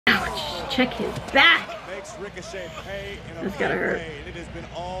check his back. Makes Ricochet pay in a That's gotta hurt. way. It has been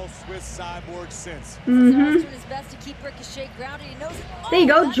all Swiss Cyborg since. Mm-hmm. Oh, There you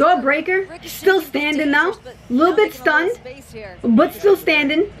go, jawbreaker. Still standing now. A little bit stunned, but still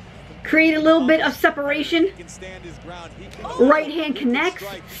standing. Create a little bit of separation. He can stand his ground. He can Right hand connects.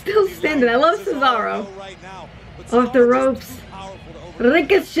 Still standing. I love Cesaro. Off the ropes.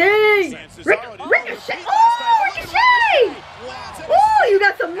 Ricochet! Ricochet! Oh, Ricochet! Oh, you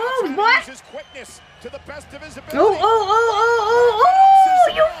got some moves, boy! Oh,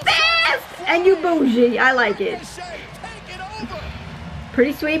 you fast! And you bougie. I like it.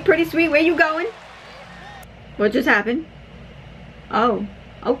 Pretty sweet, pretty sweet. Where you going? What just happened? Oh,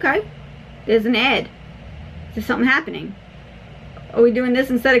 okay. There's an ad. Is something happening? Are we doing this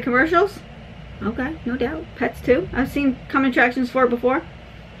instead of commercials? Okay, no doubt. Pets too. I've seen common attractions for it before.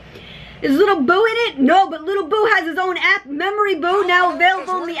 Is Little Boo in it? No, but Little Boo has his own app, Memory Boo, now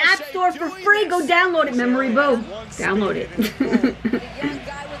available in the App Store for free. Go download it, Memory Boo. Download it.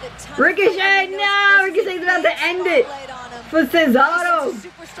 Ricochet, no! Ricochet's about to end it for Cesaro.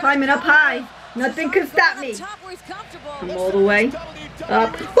 Climbing up high. Nothing can stop me. I'm all the way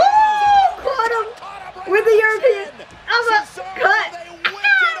up. Oh! Caught him with the European. Cut.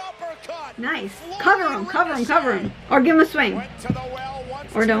 Nice. Cover him, cover him, cover him. Or give him a swing.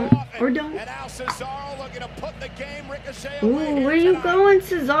 Or don't. Or don't. Ooh, where are you going,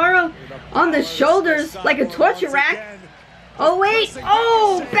 Cesaro? On the shoulders like a torture rack. Oh, wait.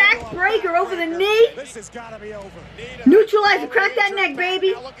 Oh, backbreaker over the knee. Neutralizer. Crack that neck,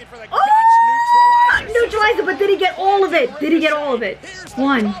 baby. Oh, neutralizer. But did he get all of it? Did he get all of it?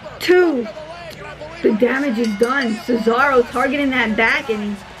 1, 2. The damage is done. Cesaro targeting that back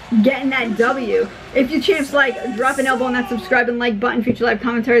and getting that W. If you champs like, drop an elbow on that subscribe and like button. Future live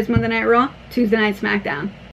commentaries Monday Night Raw, Tuesday Night SmackDown.